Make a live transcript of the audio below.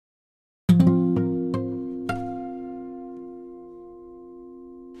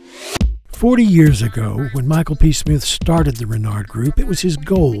40 years ago, when Michael P. Smith started the Renard Group, it was his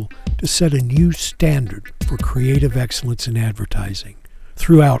goal to set a new standard for creative excellence in advertising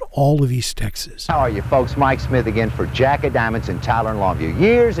throughout all of East Texas. How are you, folks? Mike Smith again for Jack of Diamonds in Tyler and Longview.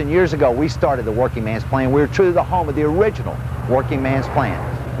 Years and years ago, we started the Working Man's Plan. We were truly the home of the original Working Man's Plan.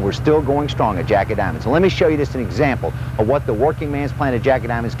 And we're still going strong at Jack of Diamonds. And let me show you just an example of what the Working Man's Plan at Jack of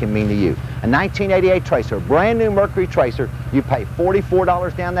Diamonds can mean to you. A 1988 Tracer, a brand new Mercury Tracer, you pay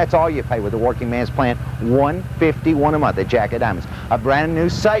 $44 down. That's all you pay with the Working Man's Plan. $151 a month at Jack of Diamonds. A brand new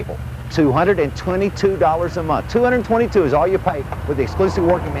Sable, $222 a month. $222 is all you pay with the exclusive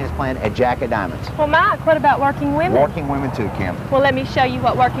Working Man's Plan at Jack of Diamonds. Well, Mike, what about working women? Working women too, Kim. Well, let me show you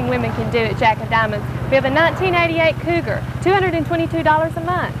what working women can do at Jack of Diamonds. We have a 1988 Cougar, $222 a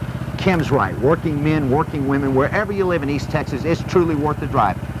month. Kim's right. Working men, working women, wherever you live in East Texas, it's truly worth the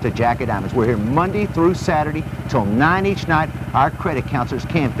drive to Jack of Diamonds. We're here Monday through Saturday till 9 each night. Our credit counselors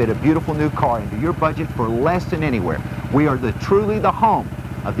can fit a beautiful new car into your budget for less than anywhere. We are truly the home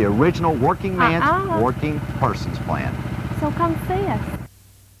of the original Working Man's Working Person's Plan. So come see us.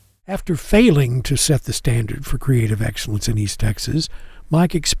 After failing to set the standard for creative excellence in East Texas,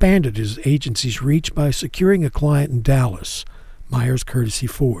 Mike expanded his agency's reach by securing a client in Dallas, Myers Courtesy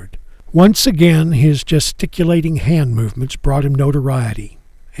Ford. Once again, his gesticulating hand movements brought him notoriety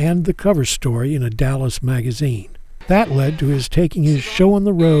and the cover story in a Dallas magazine. That led to his taking his show on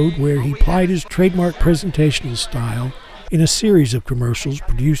the road, where he plied his trademark presentational style in a series of commercials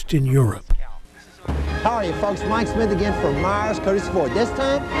produced in Europe. How are you, folks? Mike Smith again from Myers Courtesy Ford. This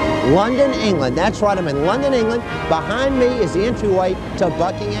time, London, England. That's right, I'm in London, England. Behind me is the entryway to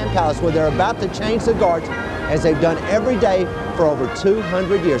Buckingham Palace, where they're about to change the guards, as they've done every day for over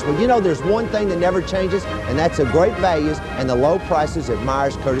 200 years. Well, you know, there's one thing that never changes, and that's the great values and the low prices at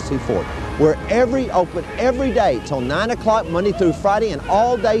Myers Courtesy Ford. We're open every day till 9 o'clock Monday through Friday, and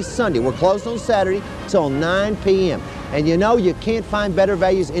all day Sunday. We're closed on Saturday till 9 p.m. And you know, you can't find better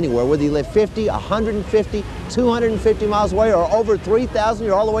values anywhere, whether you live 50, 150, 250 miles away, or over 3,000,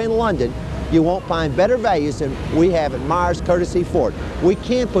 you're all the way in London. You won't find better values than we have at Myers Courtesy Ford. We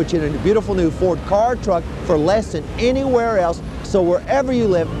can put you in a beautiful new Ford car or truck for less than anywhere else. So wherever you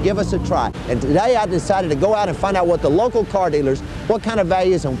live, give us a try. And today I decided to go out and find out what the local car dealers, what kind of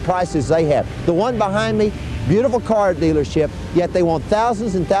values and prices they have. The one behind me, beautiful car dealership, yet they want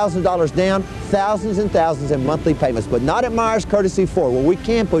thousands and thousands of dollars down, thousands and thousands in monthly payments. But not at Myers Courtesy Ford, where we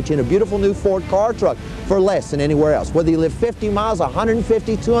can put you in a beautiful new Ford car or truck for less than anywhere else. Whether you live 50 miles,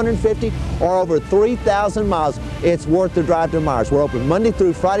 150, 250, or over 3,000 miles, it's worth the drive to Myers. We're open Monday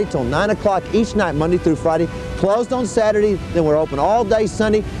through Friday till 9 o'clock each night, Monday through Friday. Closed on Saturday, then we're open all day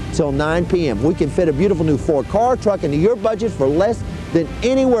Sunday till 9 p.m. We can fit a beautiful new Ford car or truck into your budget for less than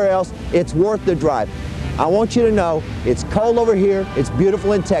anywhere else. It's worth the drive. I want you to know it's cold over here, it's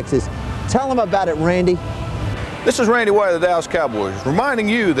beautiful in Texas. Tell them about it, Randy. This is Randy White of the Dallas Cowboys, reminding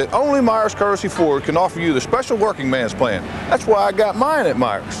you that only Myers Courtesy Ford can offer you the special Working Man's Plan. That's why I got mine at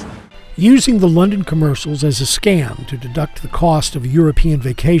Myers. Using the London commercials as a scam to deduct the cost of a European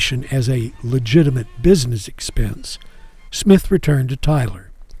vacation as a legitimate business expense, Smith returned to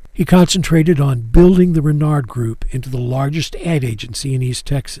Tyler. He concentrated on building the Renard Group into the largest ad agency in East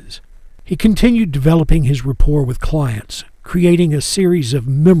Texas. He continued developing his rapport with clients, creating a series of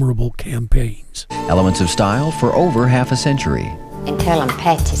memorable campaigns. Elements of style for over half a century. And tell them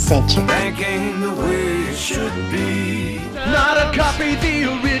Patty sent you. Banking the way it should be. Not a copy,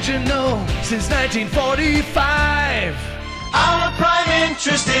 the original, since 1945. Our prime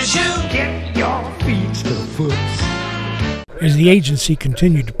interest is you. Get your feet to the foot. As the agency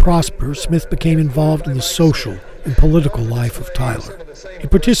continued to prosper, Smith became involved in the social and political life of Tyler. He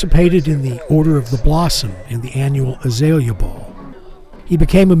participated in the Order of the Blossom and the annual Azalea Ball. He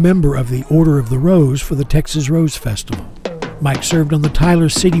became a member of the Order of the Rose for the Texas Rose Festival. Mike served on the Tyler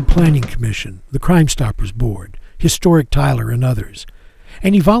City Planning Commission, the Crime Stoppers Board, Historic Tyler, and others,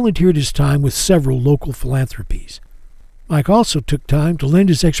 and he volunteered his time with several local philanthropies. Mike also took time to lend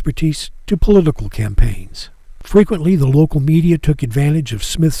his expertise to political campaigns. Frequently, the local media took advantage of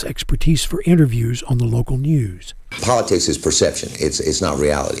Smith's expertise for interviews on the local news. Politics is perception. It's not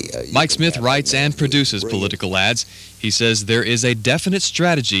reality. Mike Smith writes and produces political ads. He says there is a definite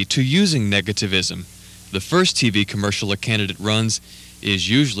strategy to using negativism. The first TV commercial a candidate runs is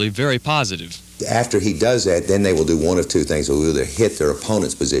usually very positive. After he does that, then they will do one of two things. They will either hit their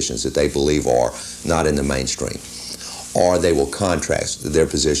opponent's positions that they believe are not in the mainstream, or they will contrast their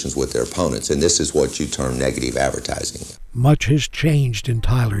positions with their opponents, and this is what you term negative advertising. Much has changed in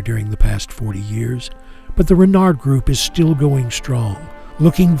Tyler during the past 40 years, but the Renard Group is still going strong,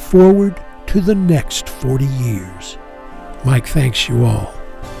 looking forward to the next 40 years. Mike thanks you all.